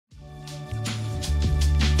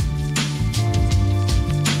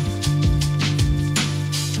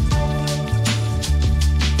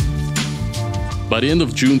By the end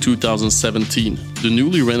of June 2017, the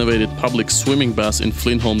newly renovated public swimming baths in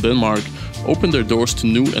Flintholm, Denmark opened their doors to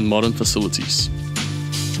new and modern facilities.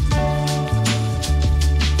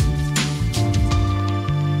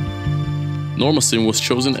 Normasym was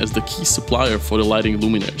chosen as the key supplier for the lighting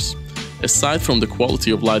luminaires. Aside from the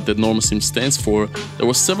quality of light that Normasym stands for, there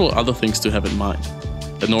were several other things to have in mind.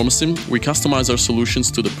 At Normasym, we customize our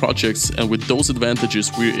solutions to the projects, and with those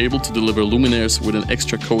advantages we are able to deliver luminaires with an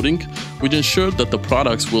extra coating, which ensure that the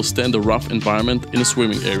products will stand a rough environment in a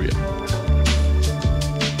swimming area.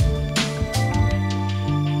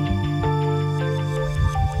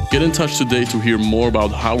 Get in touch today to hear more about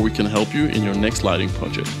how we can help you in your next lighting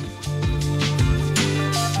project.